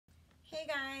Hey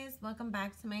guys, welcome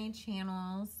back to my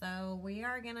channel. So we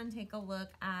are gonna take a look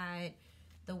at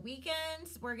the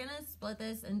Weeknd. We're gonna split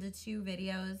this into two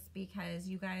videos because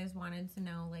you guys wanted to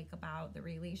know like about the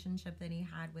relationship that he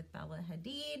had with Bella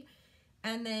Hadid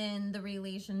and then the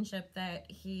relationship that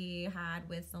he had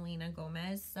with Selena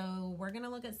Gomez. So we're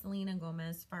gonna look at Selena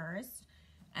Gomez first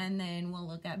and then we'll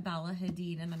look at Bella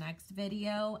Hadid in the next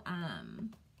video.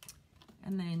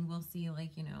 And then we'll see,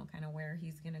 like, you know, kind of where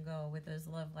he's going to go with his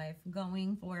love life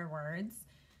going forwards.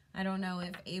 I don't know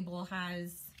if Abel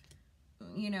has,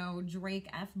 you know, Drake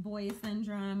F-boy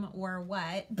syndrome or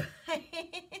what, but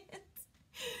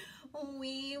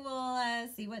we will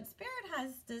see what Spirit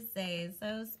has to say.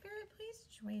 So, Spirit, please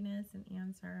join us and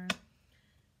answer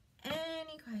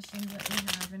any questions that we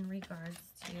have in regards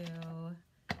to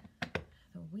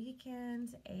the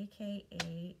Weeknd,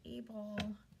 a.k.a. Abel,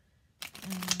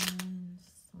 and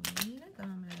Selena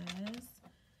Gomez,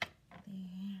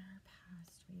 their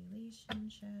past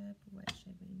relationship. What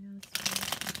should we know?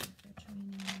 Thank you for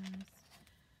joining us.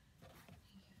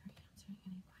 Thank you for answering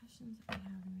any questions that we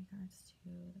have in regards to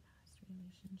the past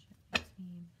relationship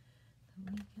between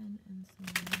the Weeknd and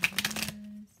Selena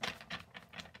Gomez.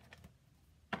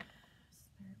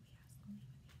 Spirit, we ask only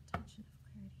with the intention of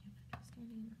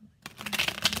clarity and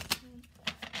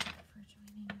understanding our life. Thank you for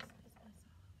joining us.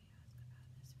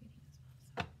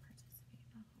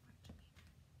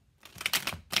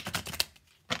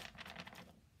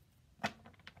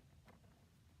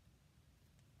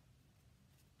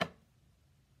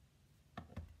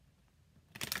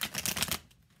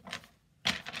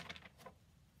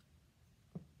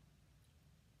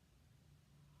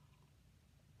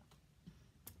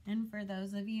 And for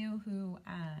those of you who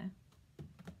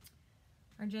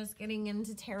are just getting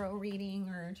into tarot reading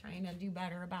or trying to do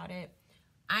better about it,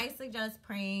 I suggest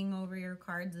praying over your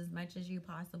cards as much as you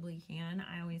possibly can.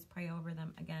 I always pray over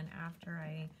them again after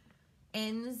I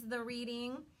ends the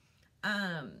reading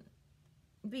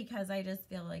because I just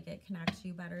feel like it connects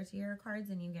you better to your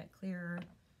cards and you get clearer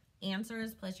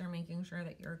answers. Plus, you're making sure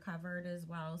that you're covered as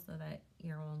well so that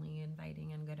you're only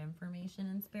inviting in good information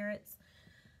and spirits.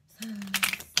 So,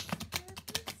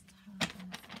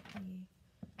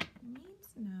 we need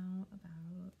to know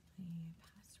about the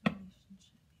past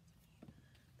relationship between the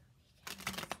Weeknd and Selena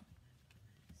Gomez.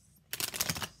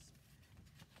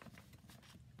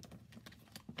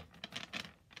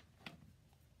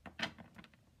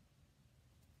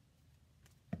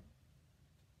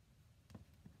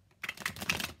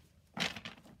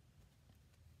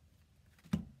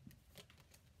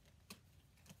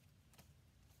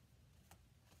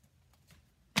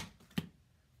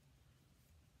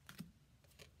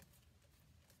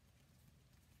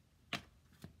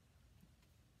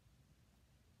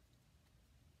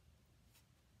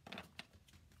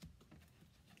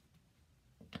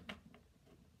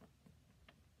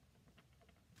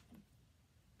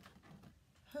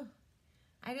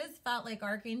 I just felt like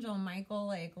Archangel Michael,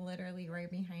 like, literally right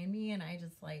behind me, and I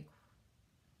just, like,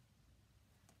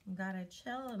 got to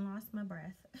chill and lost my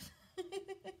breath.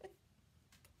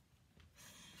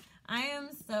 I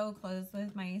am so close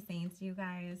with my saints, you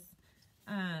guys.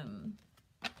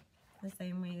 The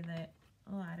same way that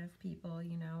a lot of people,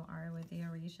 you know, are with the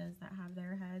Orishas that have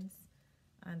their heads.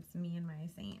 It's me and my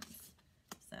saints.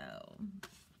 So...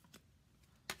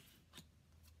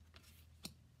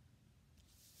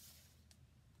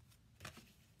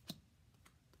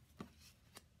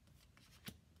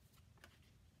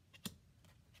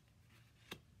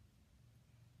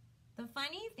 the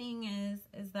funny thing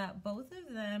is that both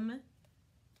of them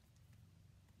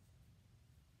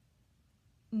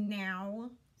now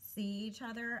see each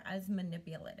other as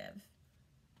manipulative.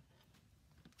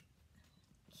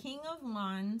 King of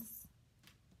Wands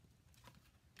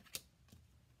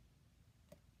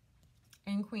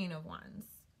and Queen of Wands,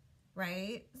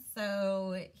 right?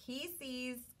 So he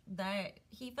sees that,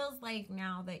 he feels like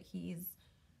now that he's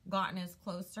gotten as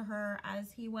close to her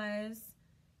as he was,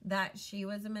 that she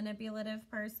was a manipulative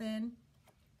person,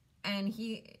 and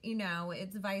he, you know,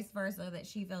 it's vice versa, that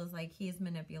she feels like he's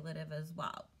manipulative as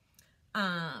well.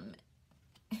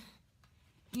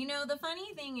 You know, the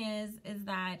funny thing is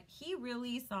that he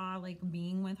really saw, like,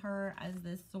 being with her as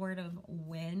this sort of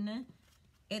win.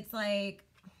 It's like,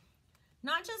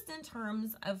 not just in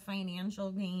terms of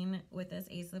financial gain with this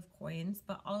Ace of Coins,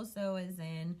 but also as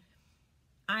in,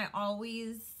 I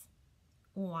always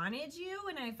wanted you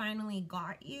and I finally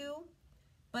got you.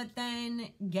 But then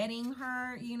getting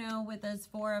her, you know, with this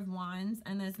Four of Wands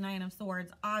and this Nine of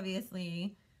Swords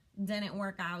obviously didn't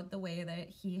work out the way that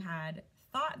he had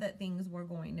thought that things were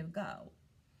going to go.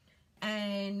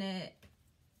 And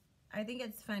I think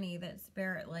it's funny that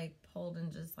Spirit, like, pulled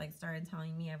and just like started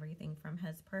telling me everything from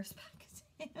his perspective.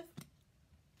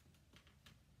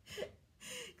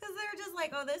 Because they're just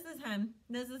like, oh, this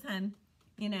is him,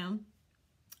 you know.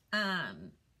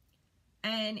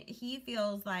 And he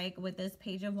feels like with this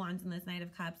Page of Wands and this Knight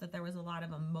of Cups that there was a lot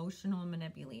of emotional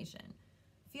manipulation.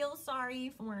 Feel sorry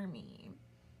for me.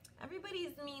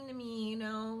 Everybody's mean to me, you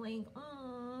know, like,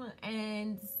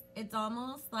 and it's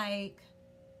almost like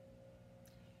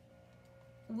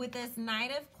with this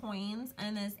Knight of Coins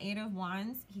and this Eight of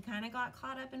Wands, he kind of got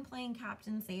caught up in playing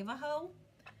Captain Save-A-Ho.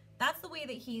 That's the way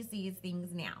that he sees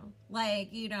things now.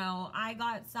 Like, you know, I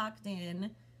got sucked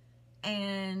in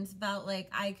and felt like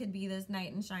I could be this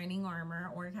knight in shining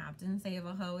armor, or Captain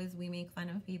Save-A-Ho, as we make fun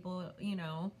of people, you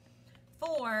know,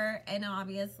 for. And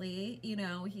obviously, you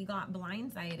know, he got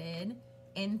blindsided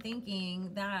in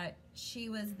thinking that she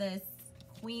was this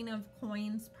Queen of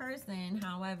Coins person.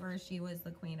 However, she was the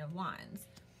Queen of Wands.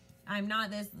 I'm not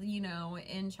this, you know,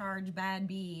 in charge bad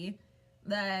bee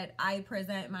that I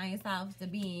present myself to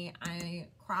be. I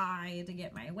cry to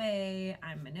get my way.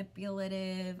 I'm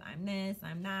manipulative. I'm this,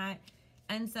 I'm that.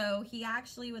 And so he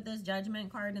actually, with this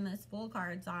Judgment card and this Fool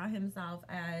card, saw himself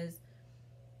as,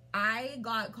 I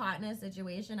got caught in a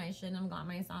situation I shouldn't have got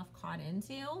myself caught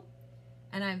into,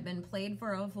 and I've been played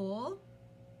for a fool.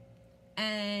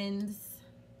 And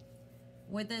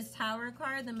with this Tower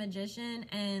card, the Magician,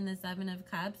 and the Seven of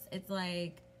Cups, it's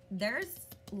like there's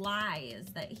lies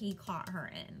that he caught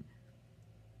her in.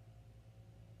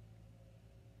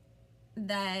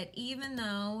 That even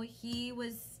though he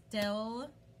was still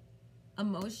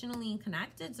emotionally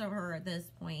connected to her at this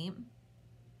point,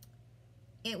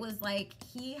 it was like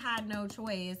he had no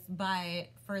choice but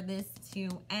for this to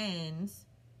end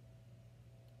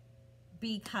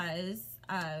because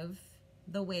of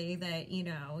the way that, you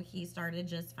know, he started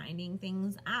just finding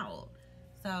things out.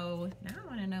 So now I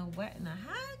want to know what in the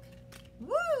heck.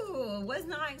 Woo! Was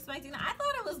not expecting that. I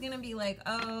thought it was gonna be like,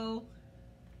 oh,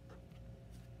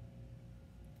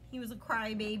 he was a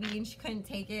crybaby and she couldn't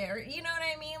take it, or you know what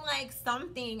I mean, like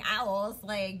something else.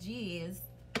 Like, geez.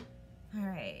 All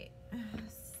right,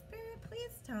 Spirit,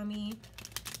 please tell me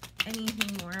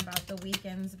anything more about the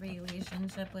Weeknd's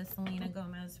relationship with Selena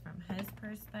Gomez from his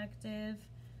perspective.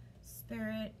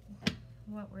 Spirit,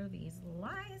 what were these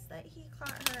lies that he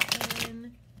caught her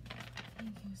in?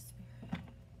 Thank you, Spirit.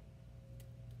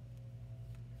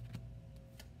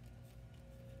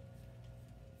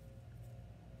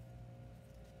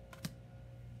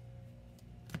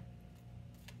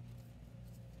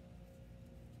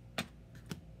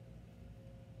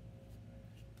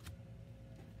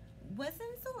 Wasn't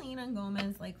Selena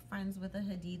Gomez like friends with the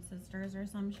Hadid sisters or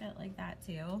some shit like that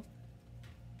too?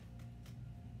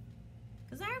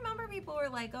 Because I remember people were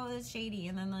like, oh, this shady,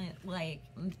 and then like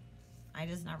I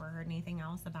just never heard anything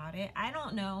else about it. I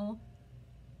don't know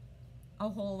a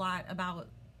whole lot about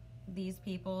these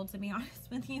people, to be honest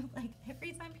with you. Like,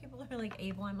 every time people are like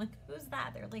Abel, I'm like, who's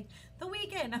that? They're like, The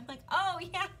Weeknd. I'm like, oh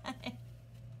yeah. And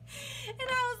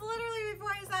I was literally,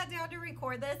 before I sat down to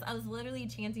record this, I was literally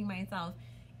chanting myself,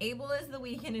 Abel is The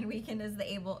Weeknd and Weeknd is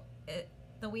the Abel.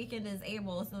 The Weeknd is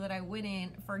Abel, so that I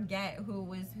wouldn't forget who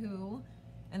was who,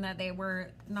 and that they were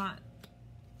not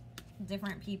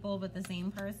different people but the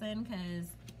same person. Because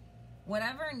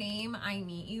whatever name I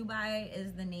meet you by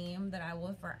is the name that I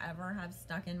will forever have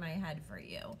stuck in my head for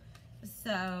you.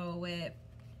 So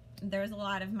there's a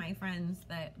lot of my friends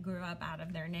that grew up out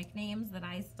of their nicknames that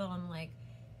I still am like,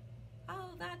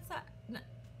 oh, that's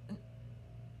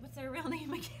what's their real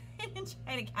name again? And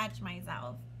try to catch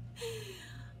myself.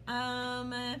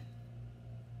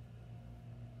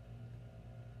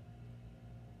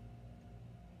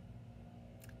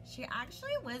 She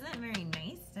actually wasn't very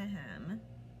nice to him,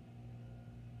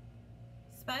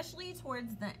 especially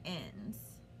towards the end.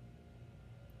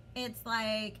 It's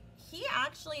like he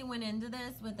actually went into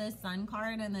this with this Sun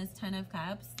card and this Ten of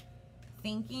Cups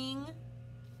thinking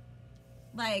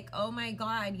like, oh my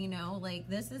God, you know, like,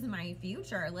 this is my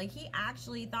future. Like, he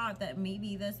actually thought that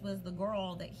maybe this was the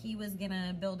girl that he was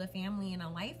gonna build a family and a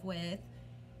life with.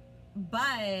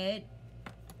 But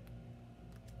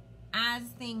as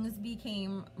things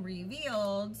became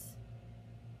revealed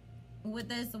with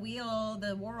this wheel,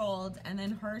 the world, and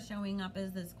then her showing up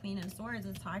as this Queen of Swords,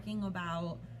 is talking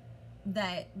about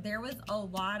that there was a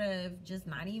lot of just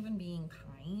not even being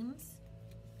kind.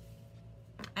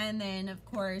 And then, of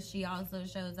course, she also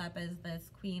shows up as this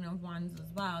Queen of Wands as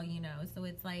well, you know. So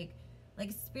it's like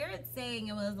Spirit's saying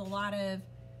it was a lot of,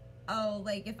 oh,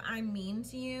 like, if I'm mean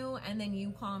to you and then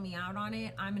you call me out on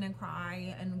it, I'm gonna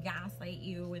cry and gaslight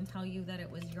you and tell you that it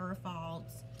was your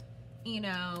fault, you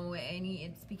know, and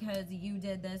it's because you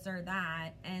did this or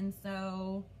that. And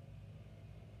so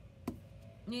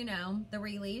you know, the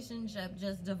relationship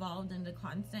just devolved into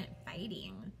constant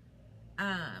fighting,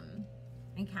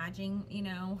 and catching, you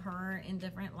know, her in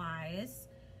different lies.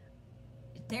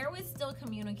 There was still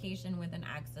communication with an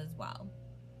ex as well.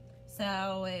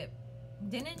 So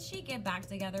didn't she get back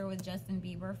together with Justin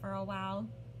Bieber for a while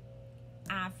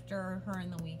after her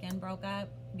and The Weeknd broke up?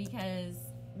 Because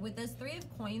with this 3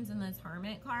 of coins and this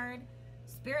hermit card,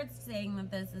 Spirit's saying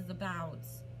that this is about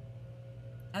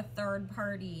a third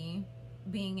party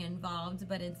being involved,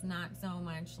 but it's not so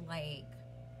much like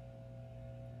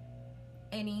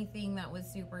anything that was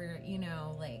super, you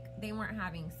know, like they weren't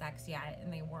having sex yet,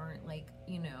 and they weren't like,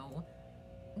 you know,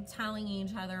 telling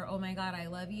each other, oh my god, I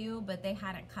love you, but they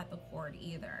hadn't cut the cord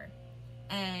either.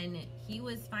 And he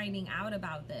was finding out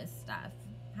about this stuff.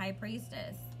 High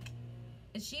Priestess.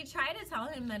 She tried to tell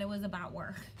him that it was about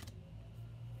work.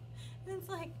 It's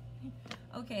like,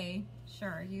 okay,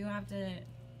 sure, you have to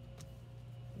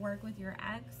work with your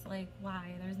ex. Like,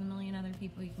 why? There's a million other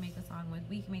people you can make a song with.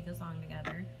 We can make a song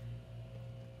together.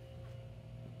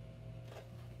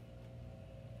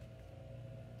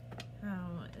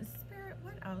 Oh, Spirit,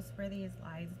 what else were these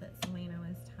lies that Selena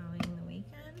was telling The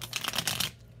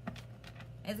Weeknd?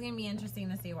 It's going to be interesting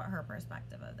to see what her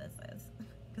perspective of this is.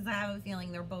 Because I have a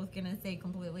feeling they're both going to say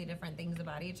completely different things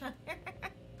about each other.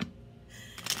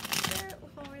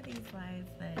 What were these lies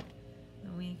that The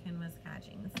Weeknd was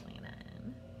catching Selena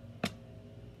in?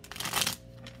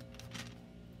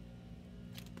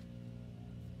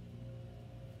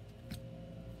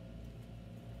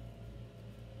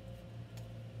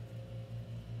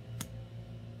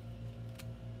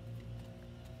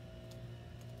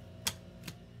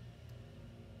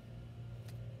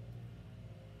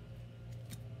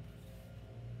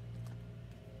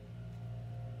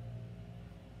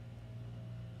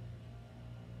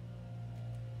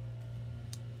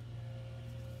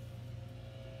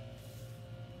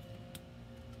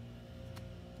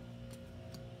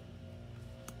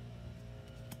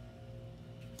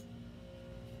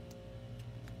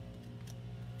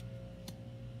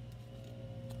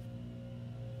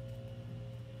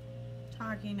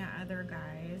 Talking to other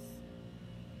guys.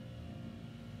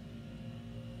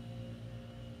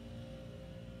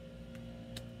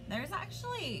 There's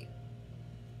actually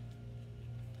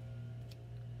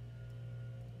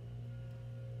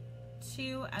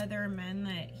two other men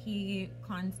that he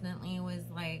constantly was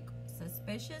like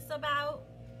suspicious about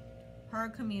her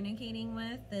communicating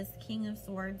with, this King of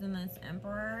Swords and this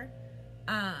Emperor.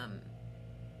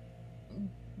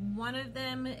 One of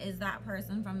them is that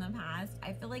person from the past.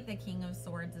 I feel like the King of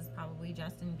Swords is probably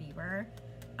Justin Bieber.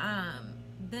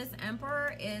 This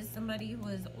Emperor is somebody who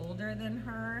is older than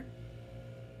her,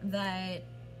 that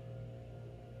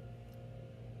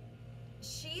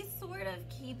she sort of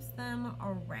keeps them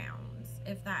around,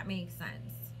 if that makes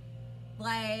sense.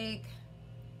 Like,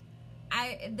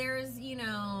 there's, you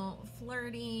know,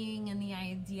 flirting and the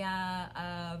idea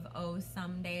of, oh,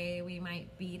 someday we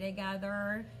might be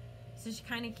together. So she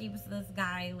kind of keeps this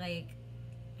guy, like,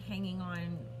 hanging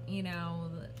on, you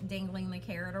know, dangling the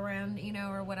carrot around, you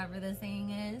know, or whatever the saying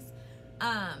is.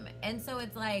 And so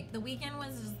it's like, The Weeknd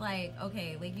was just like,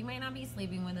 okay, like, you might not be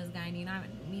sleeping with this guy, and you're not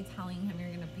me telling him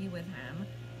you're gonna be with him,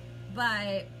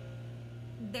 but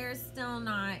there's still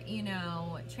not, you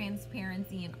know,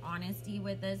 transparency and honesty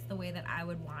with this the way that I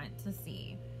would want to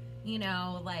see. You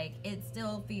know, like, it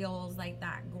still feels like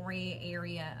that gray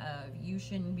area of, you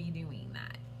shouldn't be doing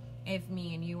that if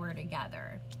me and you were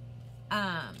together.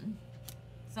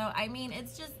 So I mean,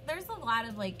 it's just, there's a lot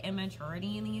of like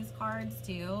immaturity in these cards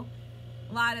too.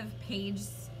 A lot of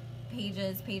pages, Page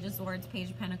of Swords,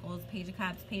 Page of Pentacles, Page of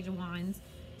Cups, Page of Wands.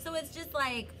 So it's just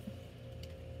like,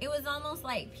 it was almost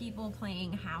like people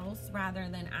playing house rather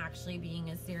than actually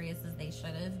being as serious as they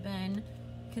should have been,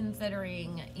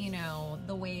 considering, you know,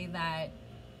 the way that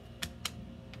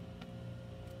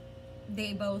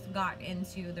they both got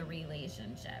into the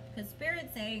relationship. Because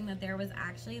Spirit's saying that there was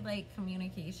actually like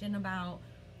communication about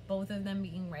both of them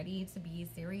being ready to be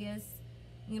serious,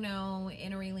 you know,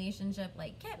 in a relationship,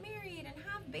 like get married and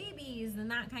have babies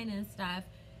and that kind of stuff.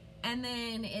 And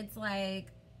then it's like,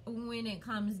 when it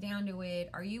comes down to it,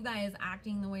 are you guys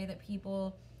acting the way that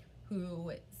people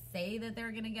who say that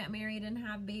they're gonna get married and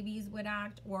have babies would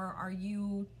act, or are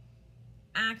you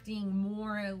acting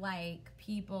more like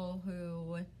people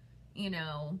who, you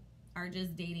know, are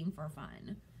just dating for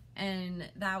fun? And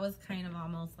that was kind of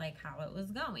almost like how it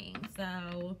was going.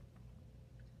 So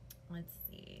let's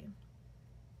see.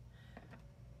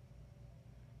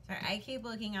 Sorry, I keep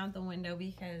looking out the window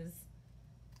because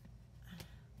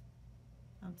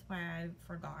that's why I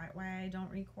forgot why I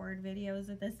don't record videos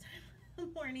at this time of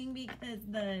the morning, because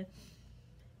the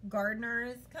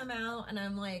gardeners come out, and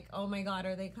I'm like, oh my god,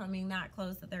 are they coming that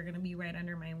close that they're gonna be right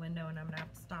under my window and I'm gonna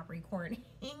have to stop recording?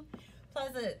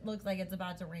 Plus it looks like it's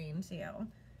about to rain too.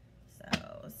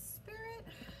 So Spirit,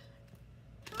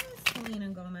 how does Selena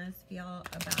Gomez feel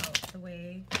about the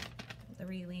way the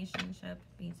relationship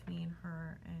between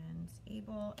her and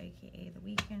Abel, aka The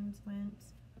Weeknd, went?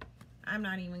 I'm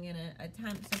not even gonna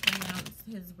attempt to pronounce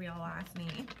his real last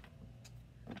name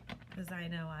because I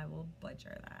know I will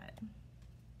butcher that.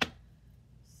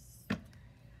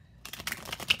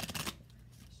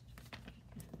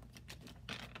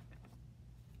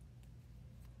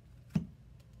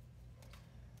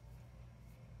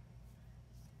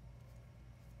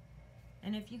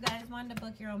 And if you guys want to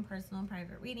book your own personal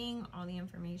private reading, all the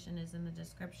information is in the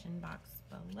description box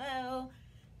below.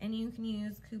 And you can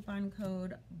use coupon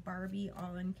code Barbie,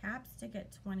 all in caps, to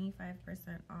get 25%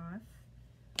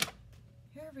 off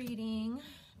your reading.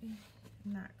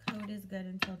 And that code is good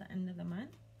until the end of the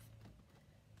month.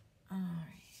 All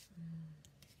right.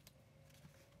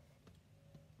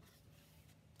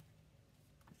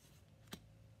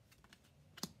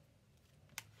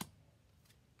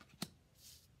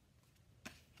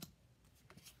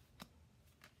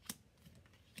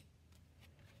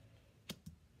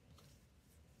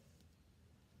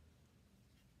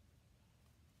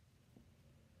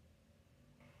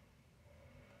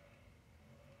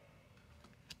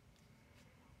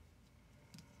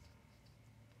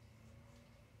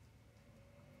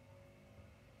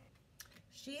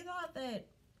 She thought that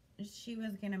she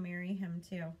was going to marry him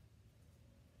too.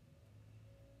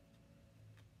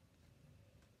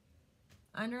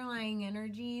 Underlying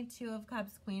energy, 2 of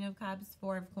Cups, Queen of Cups,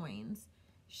 4 of Coins.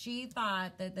 She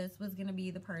thought that this was going to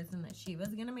be the person that she was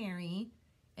going to marry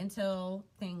until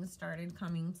things started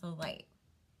coming to light.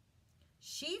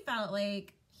 She felt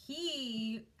like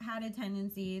he had a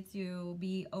tendency to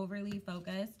be overly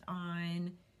focused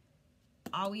on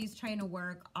always trying to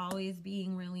work, always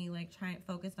being really like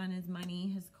focused on his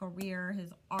money, his career, his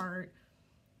art,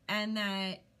 and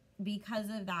that because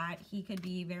of that he could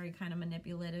be very kind of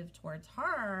manipulative towards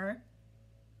her,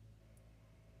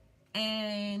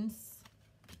 and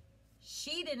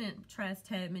she didn't trust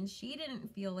him, and she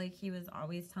didn't feel like he was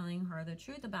always telling her the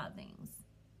truth about things.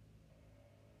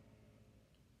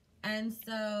 And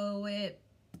so it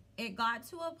got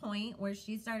to a point where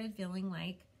she started feeling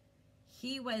like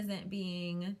he wasn't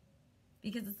being,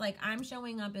 because it's like, I'm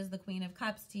showing up as the Queen of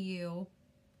Cups to you,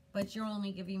 but you're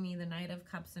only giving me the Knight of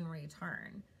Cups in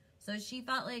return. So she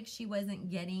felt like she wasn't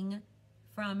getting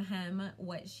from him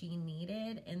what she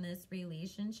needed in this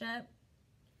relationship.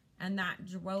 And that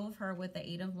drove her with the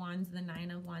 8 of Wands, the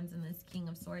 9 of Wands, and this King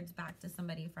of Swords back to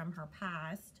somebody from her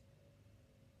past.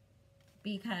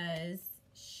 Because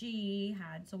she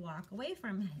had to walk away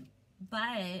from him.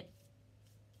 But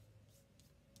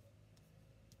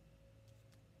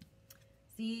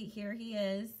see, here he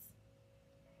is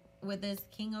with this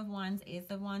King of Wands,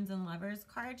 Ace of Wands, and Lovers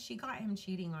card. She got him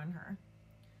cheating on her.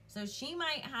 So she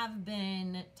might have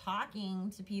been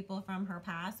talking to people from her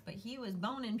past, but he was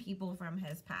boning people from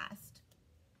his past.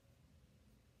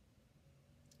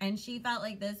 And she felt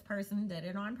like this person did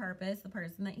it on purpose, the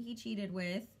person that he cheated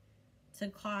with, to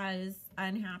cause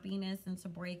unhappiness and to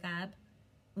break up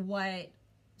what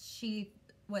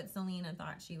Selena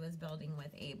thought she was building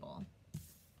with Abel.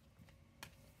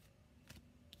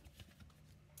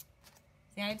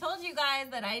 See, I told you guys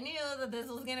that I knew that this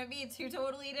was going to be 2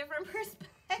 totally different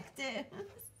perspectives.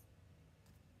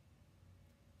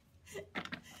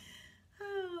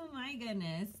 Oh my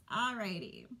goodness.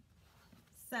 Alrighty.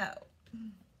 So,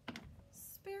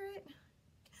 Spirit,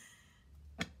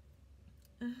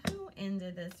 who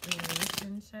ended this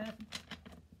relationship?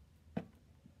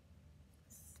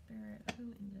 Spirit, who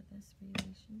ended this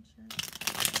relationship?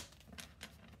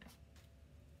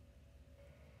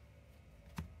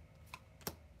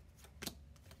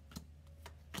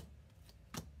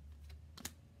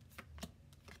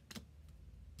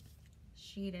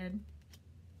 She did.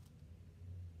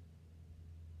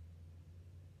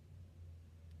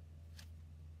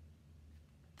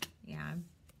 Yeah,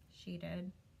 she did.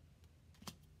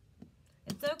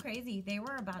 It's so crazy. They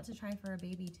were about to try for a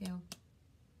baby too.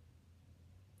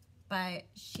 But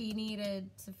she needed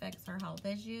to fix her health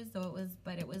issues. So it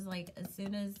was like, as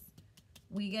soon as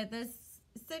we get this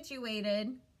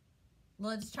situated,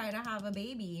 let's try to have a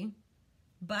baby.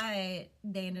 But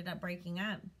they ended up breaking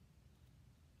up.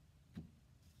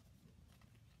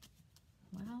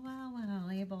 Well,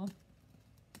 Abel.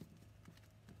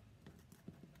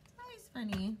 It's always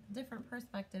funny. Different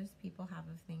perspectives people have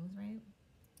of things, right?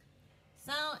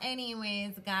 So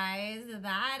anyways, guys,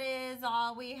 that is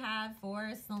all we have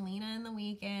for Selena and the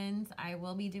Weeknd. I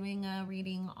will be doing a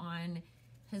reading on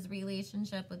his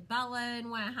relationship with Bella and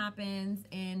what happens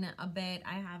in a bit.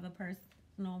 I have a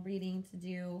personal reading to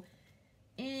do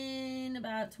in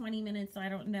about 20 minutes, so I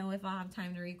don't know if I'll have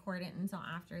time to record it until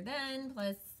after then,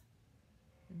 plus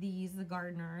these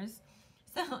gardeners.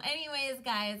 So anyways,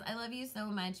 guys, I love you so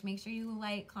much. Make sure you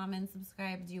like, comment,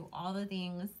 subscribe, do all the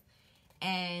things.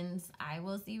 And I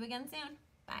will see you again soon.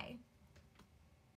 Bye.